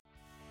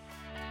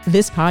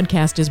This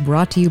podcast is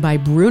brought to you by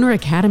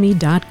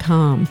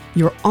BrunerAcademy.com,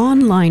 your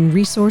online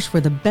resource for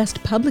the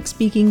best public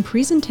speaking,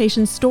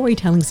 presentation,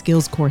 storytelling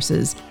skills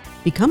courses.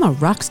 Become a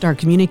rockstar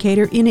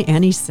communicator in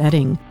any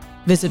setting.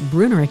 Visit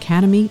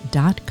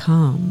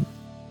BrunerAcademy.com.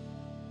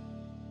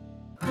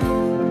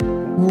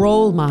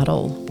 Role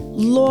model,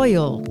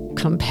 loyal,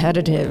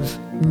 competitive,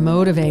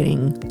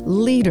 motivating,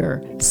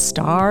 leader,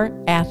 star,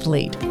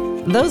 athlete.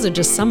 Those are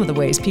just some of the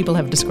ways people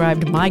have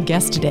described my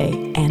guest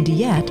today, and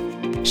yet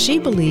she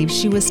believes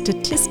she was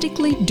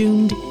statistically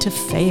doomed to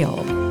fail.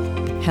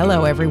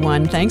 Hello,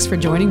 everyone. Thanks for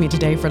joining me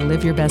today for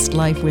Live Your Best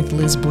Life with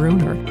Liz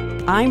Bruner.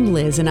 I'm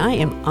Liz, and I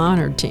am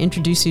honored to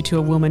introduce you to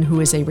a woman who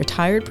is a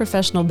retired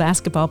professional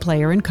basketball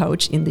player and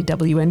coach in the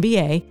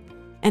WNBA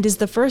and is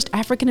the first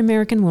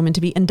African-American woman to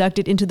be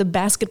inducted into the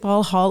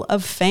Basketball Hall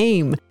of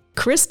Fame.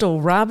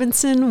 Crystal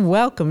Robinson,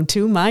 welcome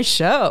to my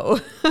show.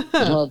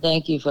 Well,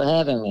 thank you for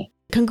having me.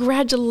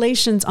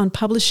 Congratulations on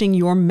publishing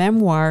your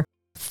memoir,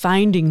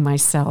 Finding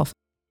Myself.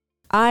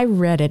 I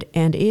read it,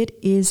 and it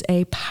is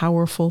a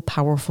powerful,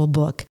 powerful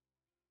book.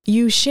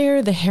 You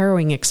share the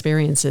harrowing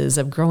experiences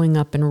of growing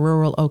up in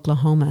rural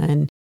Oklahoma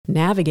and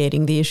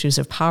navigating the issues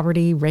of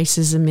poverty,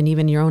 racism, and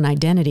even your own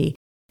identity.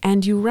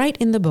 And you write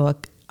in the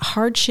book,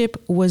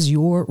 hardship was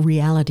your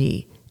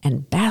reality,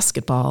 and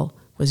basketball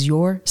was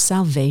your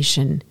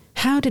salvation.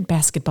 How did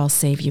basketball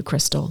save you,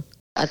 Crystal?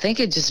 I think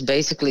it just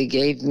basically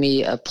gave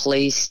me a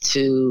place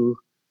to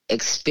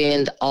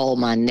expend all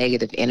my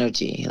negative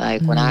energy.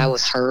 Like when I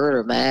was hurt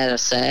or mad or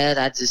sad,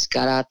 I just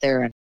got out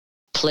there and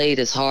played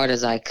as hard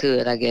as I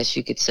could, I guess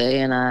you could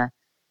say, and I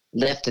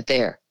left it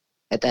there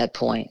at that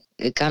point.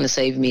 It kind of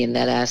saved me in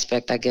that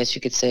aspect, I guess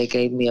you could say. It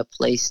gave me a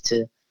place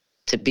to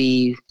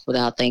be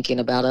without thinking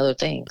about other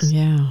things.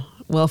 Yeah.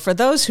 Well, for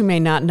those who may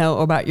not know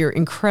about your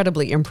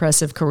incredibly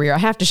impressive career, I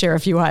have to share a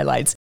few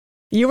highlights.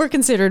 You were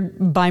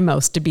considered by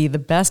most to be the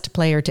best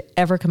player to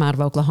ever come out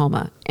of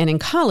Oklahoma. And in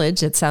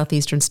college at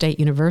Southeastern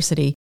State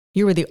University,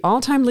 you were the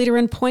all-time leader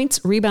in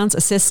points, rebounds,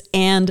 assists,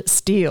 and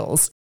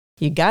steals.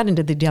 You got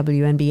into the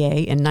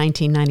WNBA in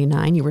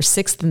 1999. You were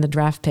sixth in the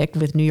draft pick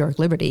with New York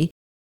Liberty.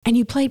 And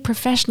you played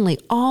professionally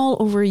all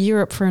over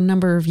Europe for a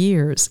number of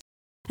years.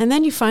 And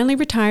then you finally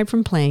retired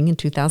from playing in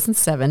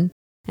 2007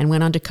 and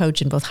went on to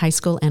coach in both high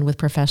school and with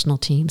professional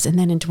teams. And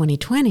then in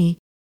 2020,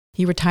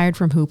 you retired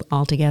from hoop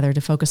altogether to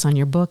focus on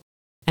your book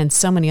and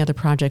so many other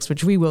projects,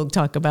 which we will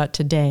talk about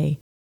today.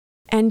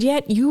 And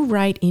yet you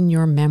write in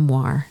your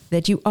memoir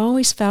that you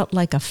always felt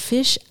like a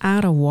fish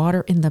out of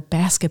water in the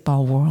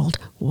basketball world.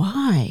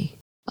 Why?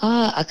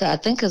 I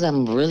think because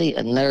I'm really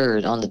a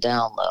nerd on the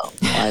down low.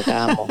 Like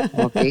I'm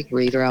a big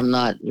reader. I'm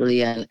not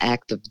really an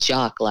active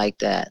jock like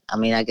that. I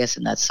mean, I guess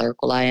in that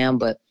circle I am,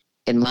 but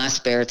in my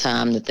spare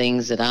time, the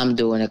things that I'm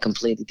doing are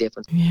completely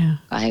different. Yeah.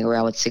 I hang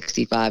around with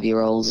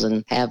 65-year-olds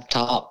and have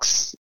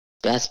talks.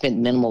 I spent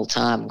minimal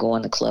time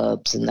going to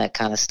clubs and that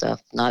kind of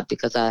stuff. Not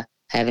because I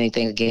have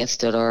anything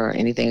against it or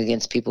anything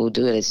against people who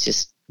do it. It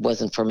just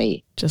wasn't for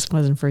me. Just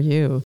wasn't for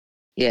you.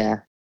 Yeah.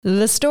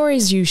 The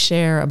stories you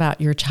share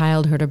about your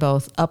childhood are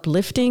both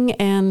uplifting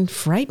and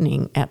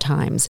frightening at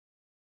times.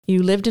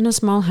 You lived in a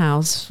small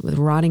house with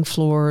rotting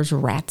floors,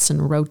 rats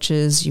and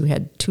roaches. You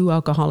had 2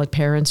 alcoholic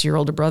parents. Your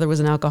older brother was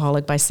an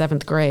alcoholic by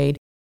 7th grade.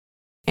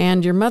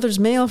 And your mother's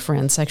male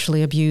friend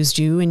sexually abused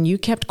you, and you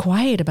kept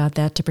quiet about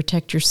that to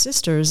protect your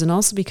sisters, and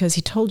also because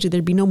he told you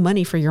there'd be no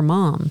money for your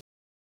mom.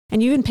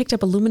 And you even picked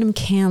up aluminum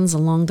cans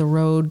along the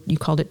road, you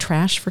called it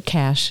trash for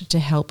cash, to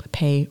help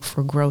pay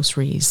for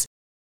groceries.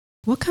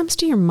 What comes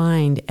to your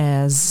mind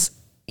as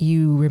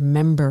you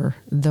remember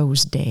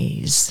those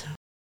days?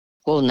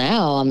 Well,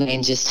 now, I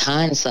mean, just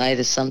hindsight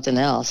is something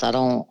else. I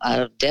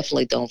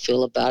definitely don't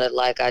feel about it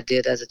like I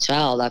did as a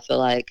child. I feel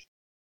like,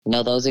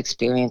 those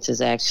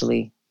experiences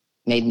actually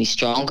made me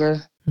stronger.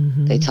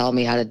 Mm-hmm. They taught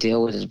me how to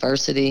deal with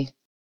adversity.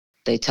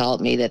 They taught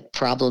me that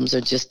problems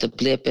are just a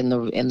blip in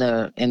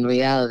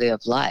reality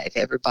of life.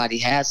 Everybody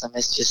has them.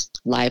 It's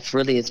just life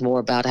really is more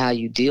about how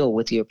you deal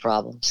with your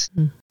problems.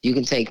 Mm. You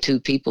can take 2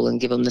 people and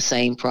give them the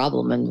same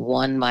problem, and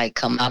one might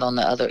come out on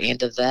the other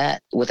end of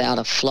that without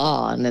a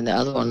flaw, and then the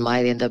other one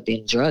might end up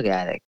being a drug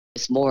addict.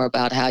 It's more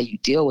about how you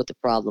deal with the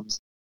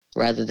problems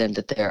rather than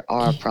that there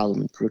are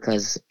problems,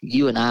 because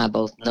you and I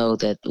both know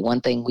that one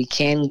thing we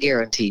can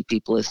guarantee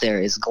people is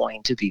there is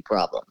going to be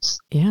problems.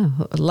 Yeah,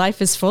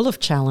 life is full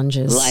of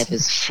challenges. Life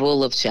is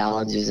full of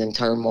challenges and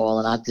turmoil,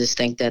 and I just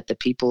think that the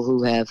people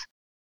who have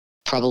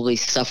probably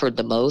suffered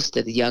the most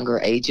at the younger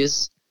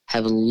ages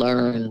have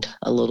learned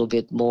a little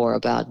bit more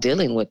about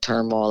dealing with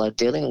turmoil or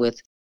dealing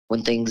with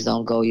when things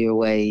don't go your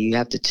way. You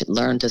have to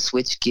learn to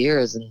switch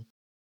gears and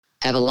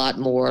have a lot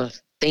more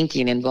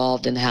thinking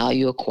involved in how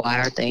you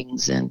acquire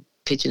things, and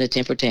pitching a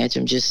temper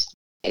tantrum just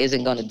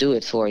isn't going to do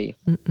it for you.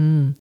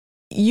 Mm-mm.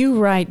 You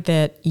write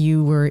that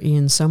you were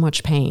in so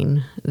much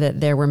pain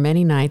that there were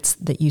many nights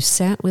that you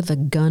sat with a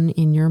gun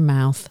in your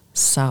mouth,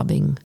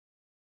 sobbing.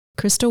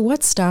 Crystal,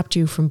 what stopped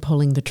you from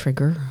pulling the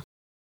trigger?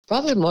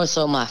 Probably more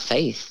so my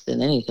faith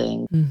than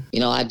anything.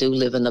 I do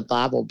live in the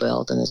Bible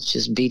Belt, and it's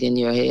just beat in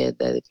your head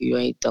that if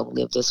you don't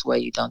live this way,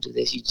 you don't do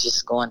this, you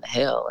just going to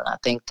hell. And I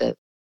think that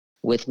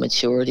with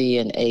maturity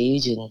and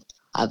age, and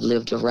I've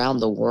lived around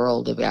the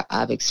world,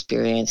 I've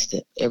experienced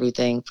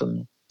everything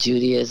from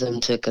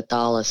Judaism to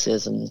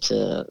Catholicism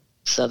to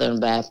Southern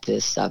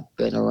Baptists. I've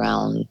been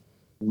around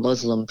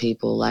Muslim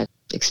people, like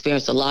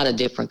experienced a lot of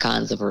different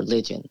kinds of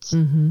religions.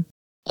 Mm-hmm.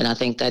 And I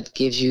think that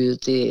gives you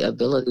the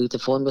ability to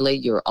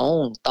formulate your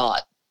own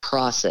thought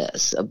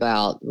process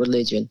about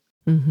religion.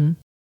 Mm-hmm.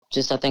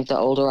 I think the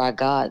older I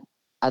got,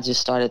 I just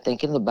started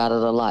thinking about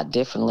it a lot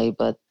differently,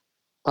 but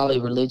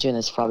probably religion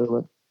is probably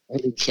what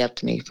really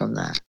kept me from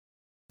that.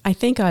 I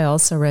think I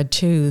also read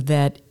too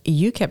that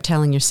you kept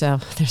telling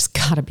yourself, there's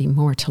got to be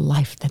more to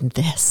life than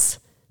this.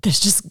 There's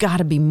just got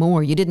to be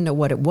more. You didn't know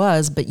what it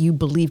was, but you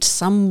believed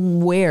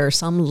somewhere,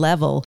 some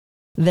level,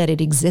 that it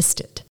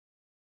existed.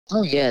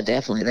 Oh, yeah,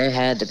 definitely. There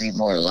had to be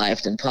more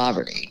life than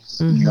poverty,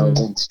 Mm-hmm.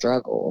 Than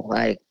struggle.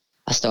 Like,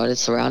 I started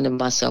surrounding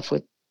myself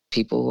with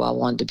people who I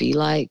wanted to be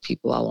like,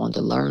 people I wanted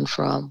to learn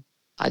from.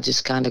 I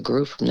just kind of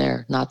grew from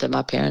there. Not that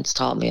my parents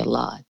taught me a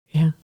lot.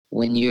 Yeah.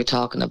 When you're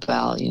talking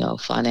about,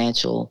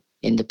 financial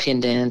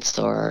independence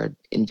or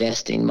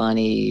investing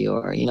money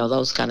or,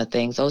 those kind of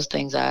things,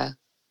 I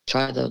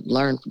try to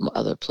learn from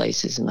other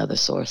places and other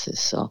sources.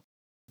 So.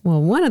 Well,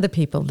 one of the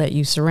people that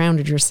you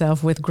surrounded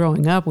yourself with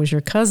growing up was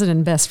your cousin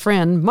and best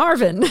friend,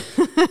 Marvin.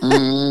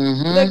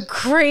 Mm-hmm. The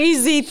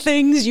crazy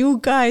things you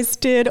guys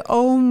did.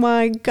 Oh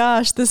my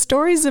gosh. The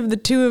stories of the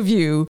two of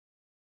you.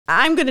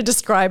 I'm going to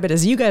describe it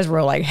as you guys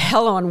were like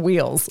hell on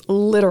wheels,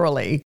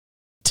 literally.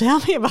 Tell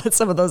me about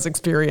some of those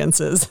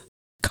experiences.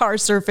 Car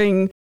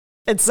surfing,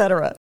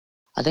 etc.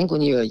 I think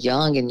when you're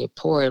young and you're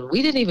poor,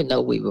 we didn't even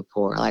know we were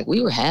poor. Like,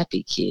 we were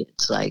happy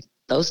kids. Like,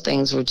 those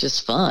things were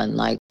just fun.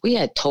 Like, we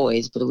had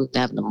toys, but we didn't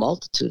have a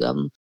multitude of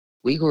them.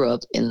 We grew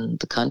up in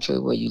the country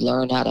where you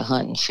learn how to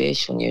hunt and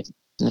fish when you're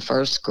in the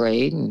first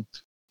grade. And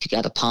if you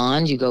got a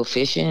pond, you go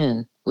fishing.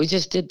 And we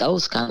just did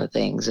those kind of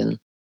things. And,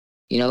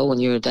 when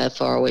you're that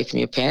far away from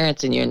your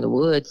parents and you're in the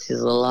woods, there's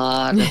a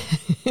lot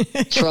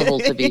of trouble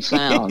to be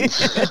found.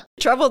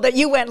 Trouble that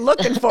you went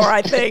looking for,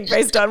 I think,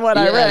 based on what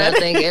I read. And I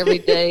think every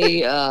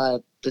day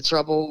the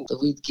trouble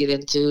that we'd get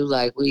into,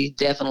 like, we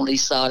definitely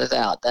sought it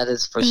out. That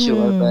is for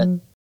sure. But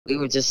we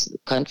were just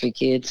country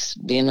kids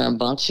being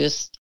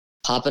rambunctious,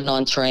 hopping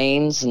on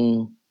trains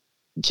and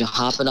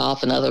hopping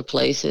off in other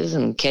places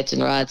and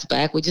catching rides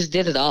back. We just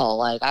did it all.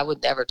 Like, I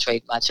would never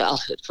trade my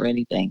childhood for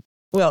anything.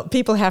 Well,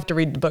 people have to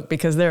read the book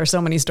because there are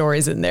so many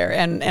stories in there.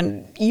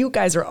 And you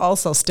guys are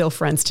also still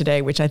friends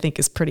today, which I think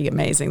is pretty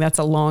amazing. That's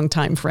a long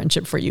time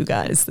friendship for you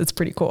guys. That's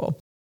pretty cool.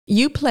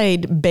 You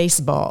played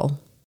baseball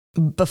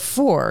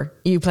before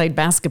you played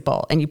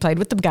basketball, and you played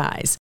with the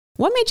guys.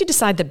 What made you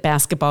decide that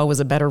basketball was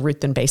a better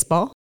route than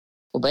baseball?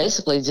 Well,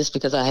 basically just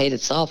because I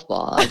hated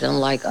softball. I didn't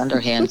like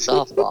underhand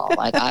softball.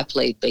 Like, I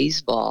played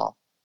baseball.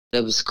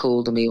 It was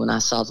cool to me when I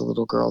saw the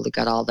little girl that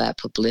got all that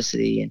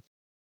publicity, and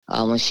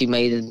when she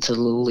made it into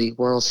the Little League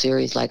World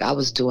Series. Like, I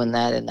was doing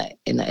that in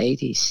the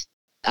 80s.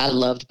 I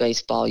loved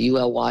baseball.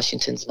 UL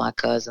Washington's my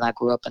cousin. I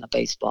grew up in a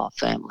baseball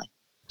family.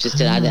 Just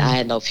that I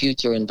had no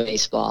future in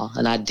baseball,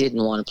 and I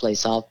didn't want to play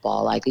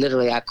softball. Like,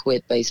 literally, I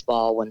quit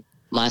baseball when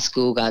my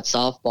school got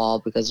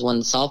softball, because when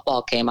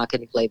softball came, I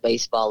couldn't play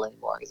baseball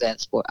anymore because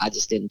that sport, I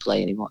just didn't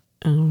play anymore.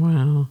 Oh,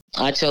 wow.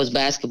 I chose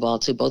basketball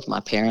too. Both my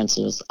parents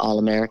was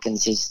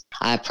All-Americans.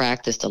 I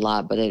practiced a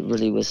lot, but it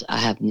really was, I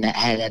had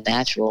a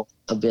natural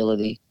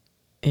ability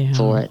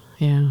for it.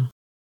 Yeah.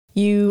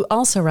 You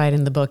also write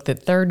in the book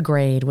that third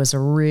grade was a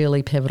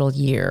really pivotal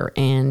year,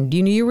 and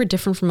you knew you were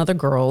different from other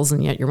girls,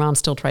 and yet your mom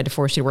still tried to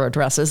force you to wear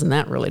dresses, and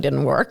that really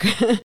didn't work.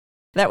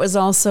 That was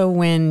also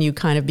when you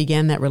kind of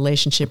began that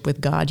relationship with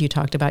God. You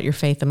talked about your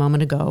faith a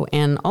moment ago,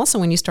 and also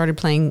when you started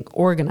playing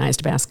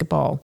organized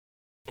basketball.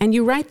 And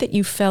you write that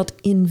you felt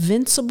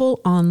invincible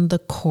on the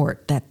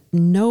court, that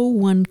no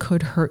one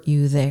could hurt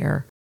you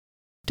there.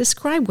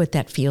 Describe what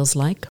that feels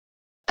like.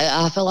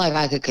 I feel like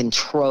I could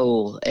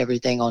control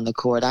everything on the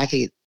court. I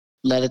could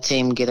let a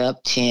team get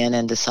up 10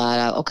 and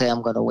decide, okay,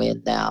 I'm going to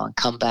win now, and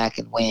come back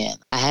and win.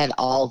 I had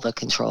all the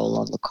control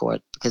on the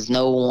court because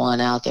no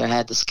one out there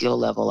had the skill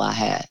level I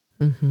had.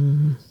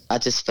 Mm-hmm. I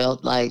just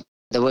felt like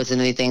there wasn't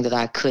anything that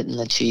I couldn't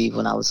achieve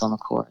when I was on the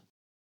court.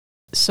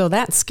 So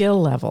that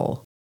skill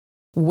level,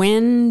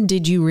 when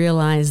did you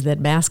realize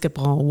that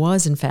basketball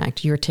was, in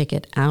fact, your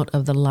ticket out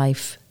of the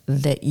life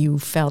that you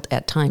felt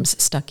at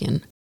times stuck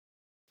in?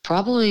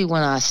 Probably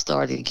when I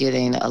started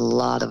getting a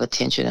lot of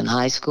attention in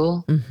high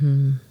school.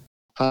 Mm-hmm.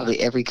 Probably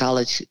every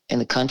college in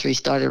the country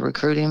started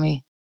recruiting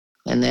me.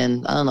 And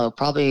then, I don't know,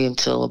 probably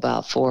until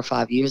about 4 or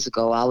 5 years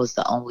ago, I was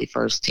the only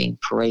first-team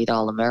parade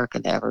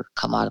All-American to ever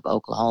come out of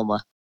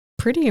Oklahoma.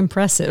 Pretty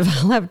impressive,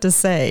 I'll have to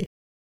say.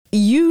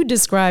 You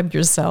described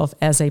yourself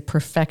as a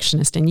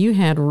perfectionist, and you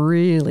had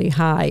really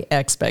high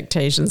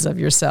expectations of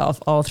yourself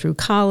all through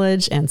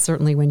college and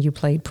certainly when you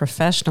played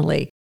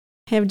professionally.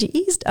 Have you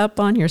eased up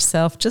on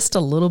yourself just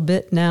a little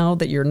bit now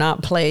that you're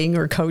not playing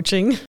or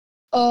coaching?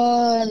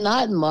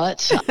 Not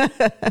much.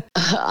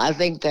 I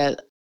think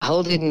that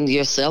holding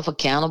yourself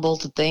accountable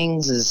to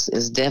things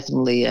is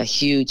definitely a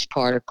huge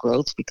part of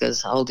growth,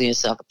 because holding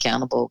yourself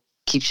accountable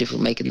keeps you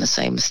from making the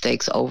same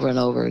mistakes over and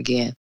over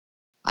again.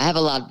 I have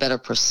a lot better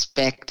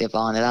perspective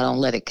on it. I don't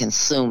let it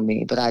consume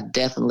me, but I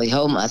definitely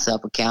hold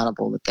myself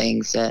accountable to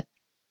things that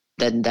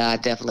I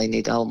definitely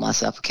need to hold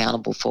myself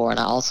accountable for. And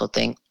I also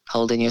think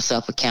holding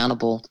yourself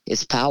accountable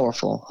is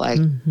powerful. Like,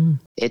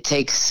 it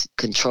takes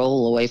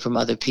control away from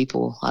other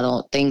people.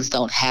 Things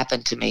don't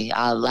happen to me.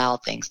 I allow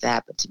things to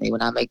happen to me.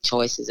 When I make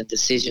choices and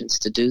decisions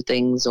to do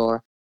things, or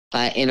if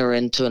I enter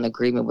into an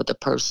agreement with a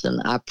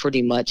person, I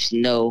pretty much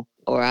know,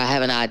 or I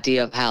have an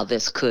idea of how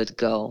this could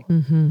go.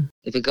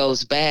 If it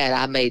goes bad,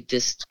 I made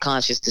this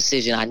conscious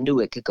decision. I knew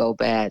it could go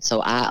bad,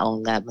 so I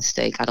own that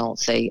mistake. I don't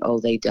say, oh,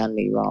 they done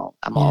me wrong.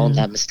 I'm going to own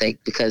that mistake,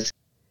 because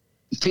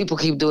people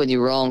keep doing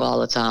you wrong all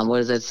the time. What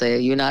does that say?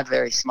 You're not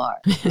very smart.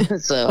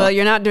 So, well,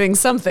 you're not doing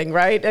something,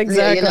 right? Exactly.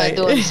 Yeah, you're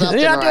not doing something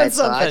you're not right. doing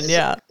something,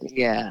 So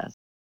yeah.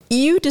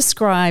 You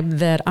describe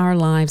that our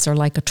lives are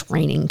like a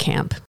training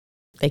camp.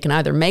 They can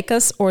either make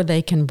us or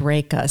they can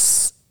break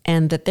us,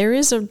 and that there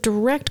is a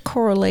direct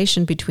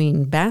correlation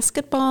between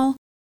basketball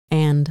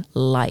and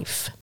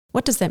life.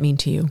 What does that mean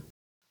to you?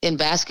 In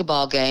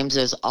basketball games,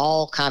 there's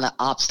all kind of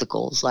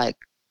obstacles. Like,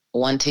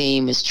 one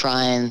team is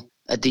trying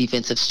a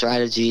defensive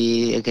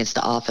strategy against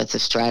the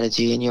offensive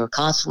strategy, and you're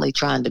constantly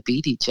trying to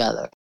beat each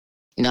other.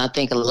 I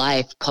think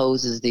life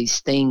poses these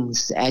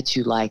things at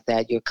you like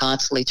that. You're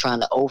constantly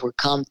trying to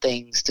overcome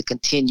things to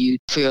continue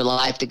for your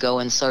life to go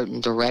in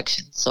certain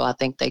directions. So I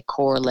think they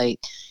correlate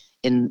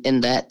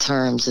in that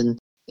terms. And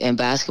in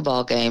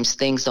basketball games,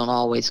 things don't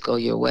always go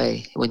your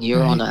way. When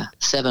you're on a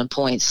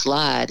 7-point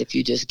slide, if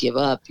you just give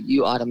up,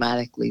 you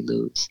automatically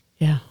lose.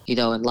 Yeah.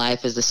 And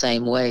life is the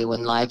same way.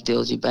 When life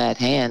deals you bad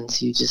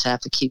hands, you just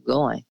have to keep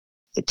going.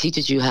 It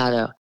teaches you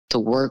how to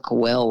work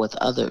well with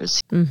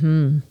others.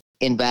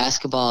 In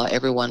basketball,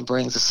 everyone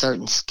brings a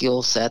certain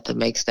skill set that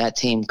makes that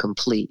team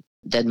complete,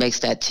 that makes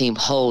that team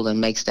whole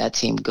and makes that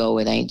team go.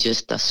 It ain't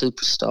just a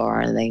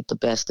superstar, and it ain't the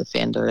best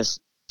defender. It's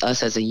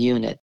us as a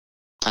unit.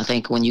 I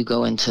think when you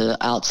go into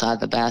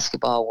outside the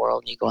basketball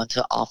world, you go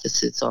into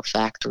offices or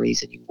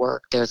factories and you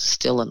work, there's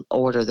still an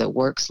order that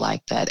works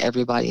like that.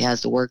 Everybody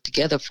has to work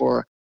together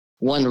for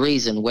one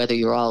reason, whether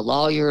you're all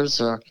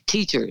lawyers or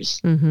teachers.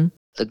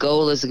 The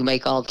goal is to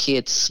make all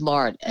kids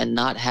smart and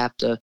not have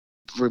to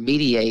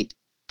remediate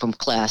from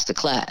class to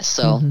class.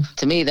 So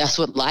to me, that's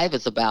what life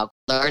is about,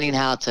 learning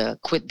how to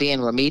quit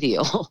being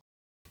remedial.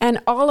 And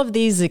all of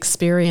these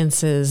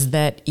experiences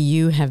that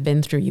you have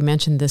been through, you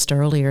mentioned this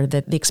earlier,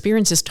 that the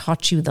experiences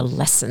taught you the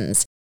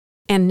lessons.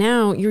 And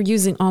now you're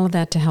using all of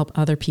that to help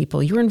other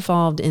people. You're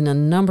involved in a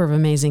number of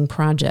amazing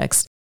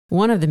projects.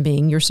 One of them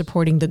being you're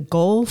supporting the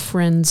Goal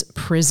Friends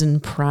Prison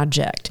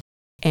Project.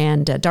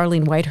 And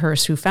Darlene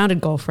Whitehurst, who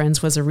founded Goal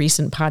Friends, was a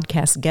recent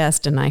podcast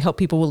guest, and I hope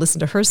people will listen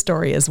to her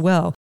story as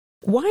well.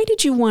 Why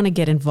did you want to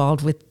get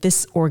involved with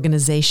this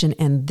organization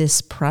and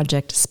this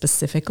project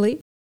specifically?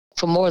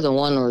 For more than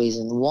one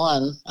reason.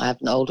 One, I have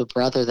an older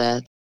brother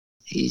that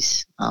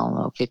he's,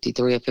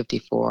 53 or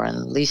 54, and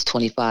at least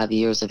 25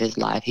 years of his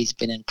life he's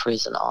been in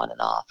prison on and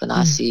off. And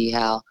I see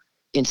how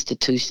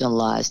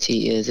institutionalized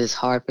he is. It's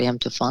hard for him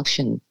to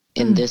function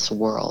in this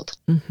world.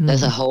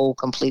 There's a whole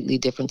completely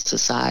different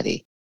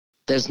society.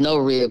 There's no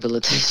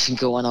rehabilitation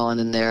going on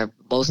in there.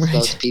 Most of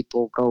those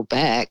people go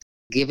back,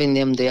 giving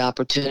them the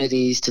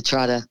opportunities to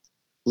try to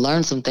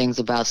learn some things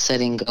about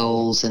setting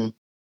goals and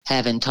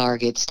having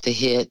targets to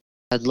hit.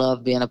 I'd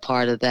love being a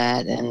part of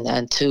that.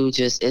 And two,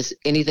 just is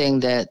anything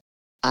that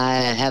I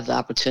have the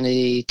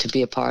opportunity to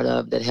be a part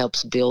of that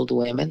helps build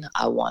women,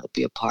 I want to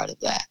be a part of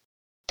that.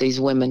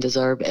 These women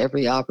deserve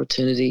every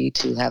opportunity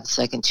to have a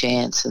second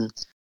chance. And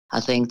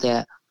I think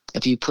that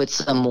if you put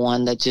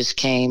someone that just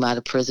came out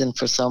of prison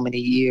for so many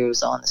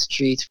years on the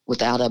streets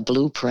without a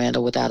blueprint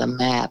or without a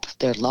map,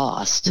 they're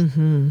lost.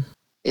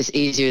 It's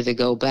easier to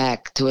go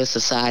back to a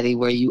society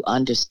where you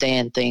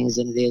understand things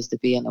than it is to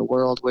be in a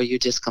world where you're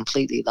just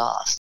completely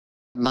lost.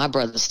 My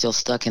brother's still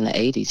stuck in the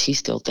 80s. He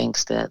still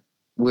thinks that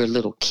we're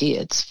little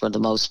kids for the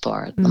most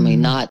part. I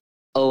mean, not,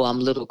 I'm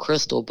little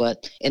Crystal,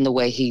 but in the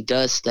way he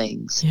does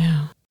things.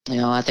 Yeah.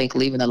 I think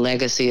leaving a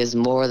legacy is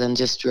more than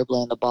just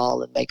dribbling the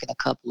ball and making a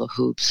couple of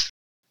hoops.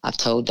 I've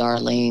told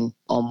Darlene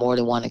on more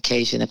than one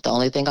occasion, if the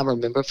only thing I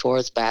remember for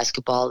is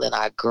basketball, then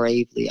I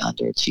gravely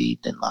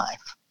underachieved in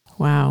life.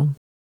 Wow.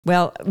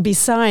 Well,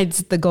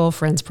 besides the Goal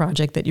Friends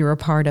project that you're a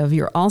part of,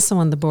 you're also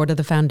on the board of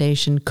the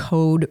foundation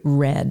Code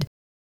Red,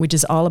 which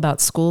is all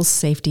about school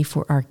safety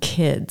for our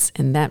kids.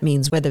 And that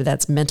means whether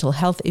that's mental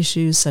health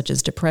issues such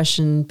as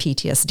depression,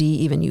 PTSD,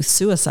 even youth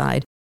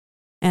suicide,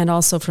 and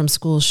also from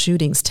school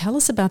shootings. Tell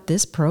us about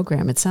this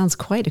program. It sounds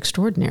quite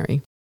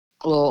extraordinary.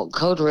 Well,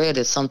 Code Red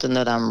is something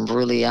that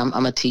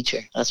I'm a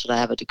teacher. That's what I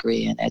have a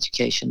degree in,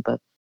 education. But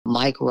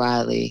Mike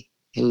Riley,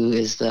 who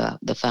is the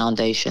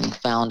foundation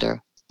founder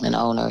and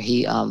owner,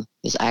 he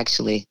is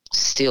actually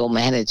still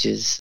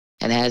manages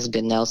and has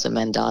been Nelson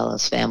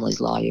Mandela's family's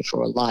lawyer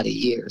for a lot of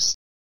years.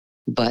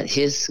 but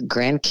his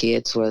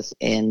grandkids was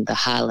in the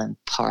Highland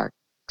Park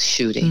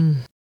shooting.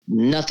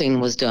 Nothing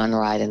was done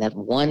right, and that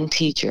one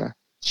teacher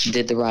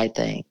did the right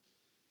thing.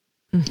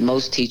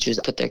 Most teachers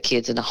put their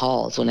kids in the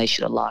halls when they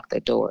should have locked their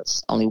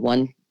doors. Only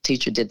one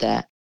teacher did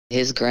that.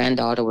 His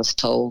granddaughter was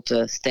told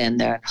to stand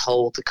there and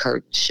hold the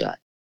curtains shut.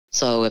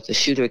 So if the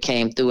shooter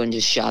came through and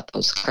just shot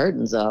those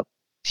curtains up,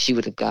 she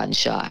would have gotten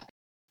shot.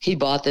 He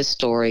bought this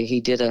story. He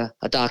did a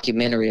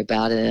documentary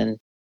about it, and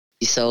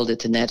he sold it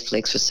to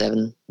Netflix for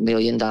 $7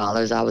 million.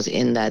 I was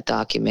in that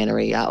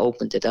documentary. I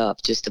opened it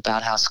up just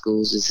about how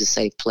schools is a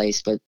safe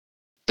place. But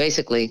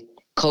basically,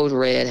 Code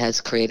Red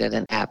has created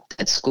an app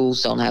that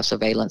schools don't have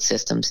surveillance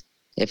systems.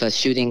 If a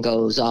shooting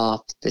goes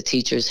off, the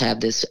teachers have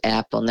this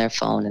app on their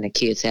phone and the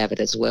kids have it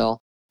as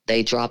well.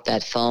 They drop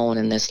that phone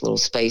in this little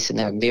space in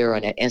their mirror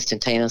and it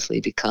instantaneously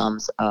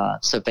becomes a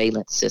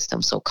surveillance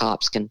system so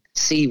cops can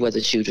see where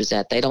the shooter's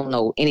at. They don't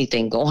know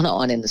anything going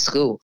on in the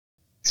school.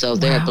 So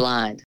they're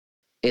blind.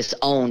 It's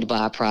owned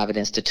by a private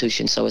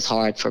institution, so it's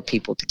hard for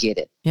people to get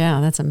it. Yeah,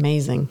 that's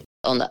amazing.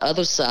 On the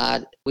other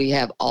side, we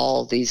have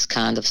all these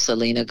kind of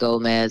Selena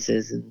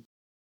Gomez's and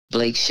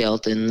Blake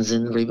Sheltons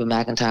and Reba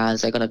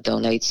McEntire's. They're going to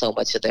donate so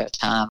much of their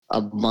time a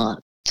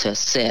month to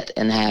sit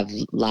and have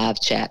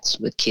live chats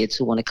with kids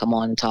who want to come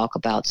on and talk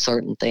about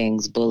certain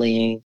things,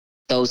 bullying,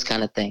 those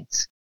kind of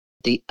things.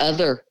 The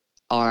other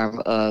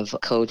arm of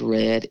Code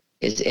Red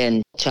is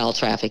in child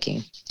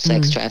trafficking,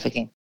 sex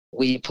trafficking.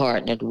 We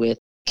partnered with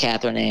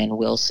Catherine Ann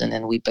Wilson,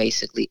 and we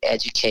basically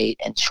educate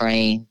and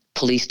train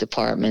police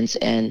departments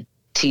and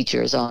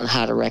teachers on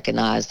how to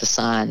recognize the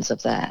signs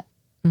of that.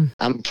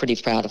 I'm pretty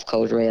proud of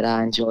Code Red.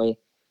 I enjoy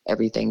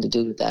everything to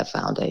do with that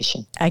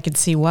foundation. I could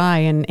see why,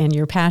 and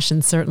your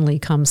passion certainly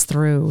comes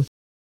through.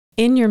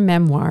 In your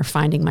memoir,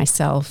 Finding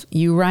Myself,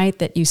 you write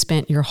that you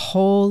spent your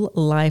whole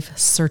life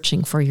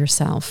searching for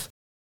yourself.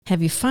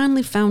 Have you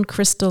finally found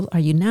Crystal? Are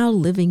you now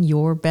living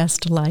your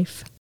best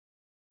life?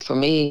 For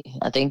me,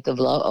 I think the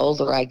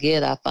older I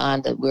get, I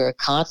find that we're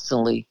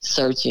constantly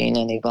searching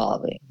and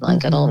evolving.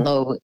 Like, I don't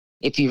know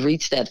if you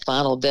reach that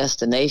final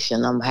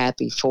destination. I'm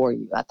happy for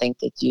you. I think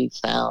that you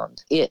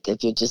found it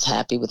if you're just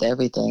happy with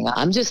everything.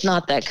 I'm just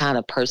not that kind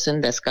of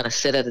person that's going to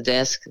sit at a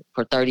desk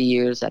for 30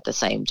 years at the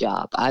same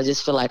job. I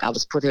just feel like I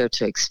was put here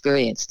to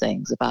experience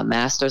things. If I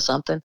master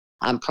something,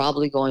 I'm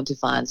probably going to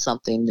find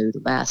something new to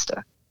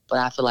master. But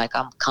I feel like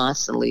I'm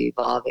constantly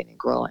evolving and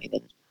growing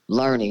and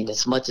learning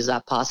as much as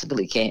I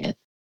possibly can.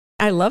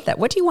 I love that.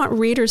 What do you want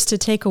readers to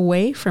take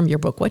away from your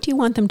book? What do you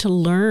want them to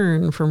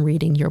learn from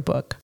reading your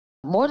book?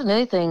 More than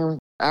anything,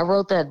 I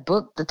wrote that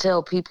book to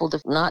tell people to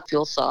not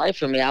feel sorry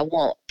for me. I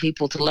want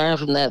people to learn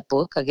from that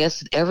book. I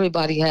guess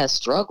everybody has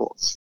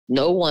struggles.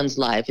 No one's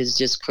life is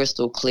just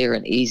crystal clear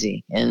and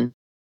easy. And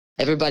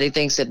everybody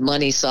thinks that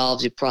money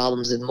solves your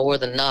problems, and more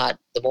than not,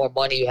 the more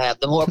money you have,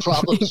 the more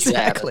problems you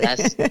have. And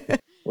that's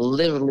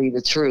literally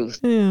the truth.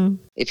 Yeah.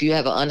 If you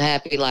have an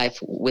unhappy life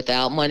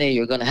without money,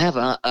 you're going to have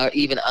an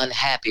even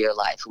unhappier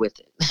life with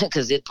it,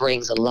 because it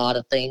brings a lot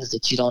of things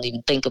that you don't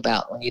even think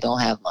about when you don't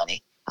have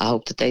money. I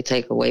hope that they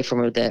take away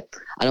from it that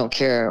I don't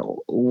care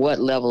what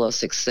level of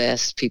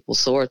success people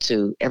soar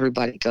to,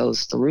 everybody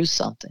goes through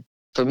something.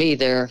 For me,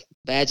 they're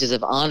badges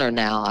of honor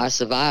now. I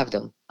survived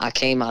them. I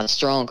came out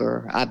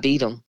stronger. I beat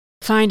them.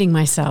 Finding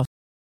Myself.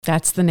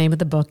 That's the name of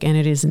the book, and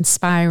it is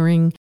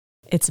inspiring.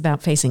 It's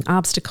about facing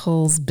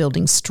obstacles,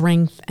 building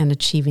strength, and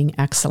achieving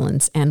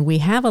excellence. And we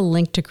have a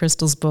link to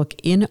Crystal's book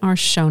in our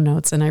show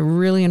notes, and I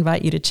really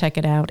invite you to check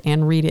it out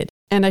and read it.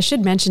 And I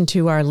should mention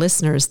to our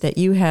listeners that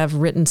you have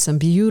written some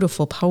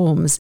beautiful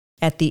poems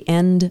at the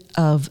end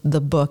of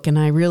the book. And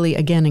I really,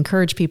 again,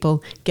 encourage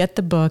people, get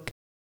the book.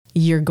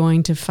 You're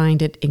going to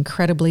find it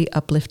incredibly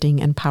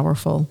uplifting and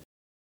powerful.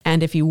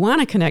 And if you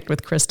want to connect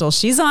with Crystal,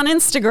 she's on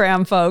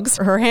Instagram, folks.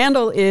 Her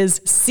handle is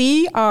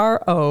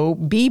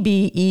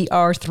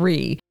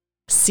CROBBER3.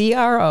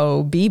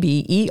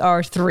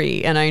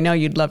 CROBBER3. And I know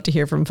you'd love to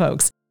hear from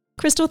folks.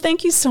 Crystal,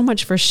 thank you so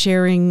much for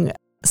sharing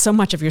so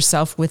much of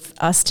yourself with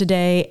us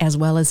today, as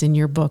well as in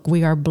your book.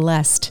 We are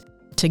blessed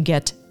to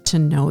get to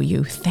know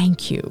you.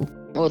 Thank you.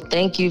 Well,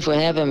 thank you for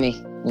having me.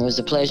 It was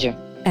a pleasure.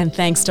 And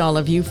thanks to all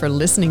of you for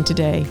listening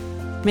today.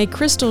 May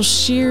Crystal's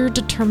sheer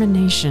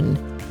determination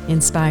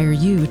inspire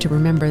you to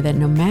remember that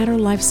no matter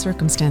life's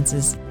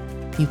circumstances,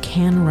 you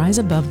can rise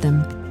above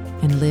them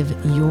and live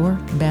your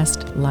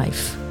best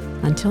life.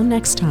 Until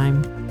next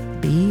time,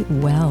 be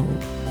well.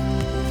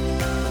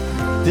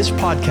 This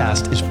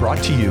podcast is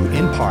brought to you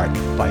in part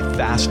by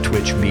Fast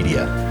Twitch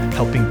Media,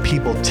 helping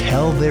people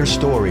tell their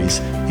stories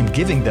and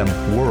giving them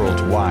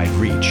worldwide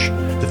reach.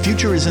 The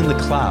future is in the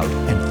cloud,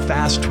 and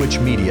Fast Twitch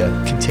Media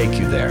can take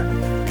you there.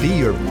 Be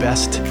your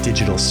best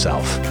digital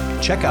self.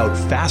 Check out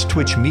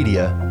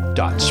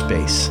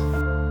fasttwitchmedia.space.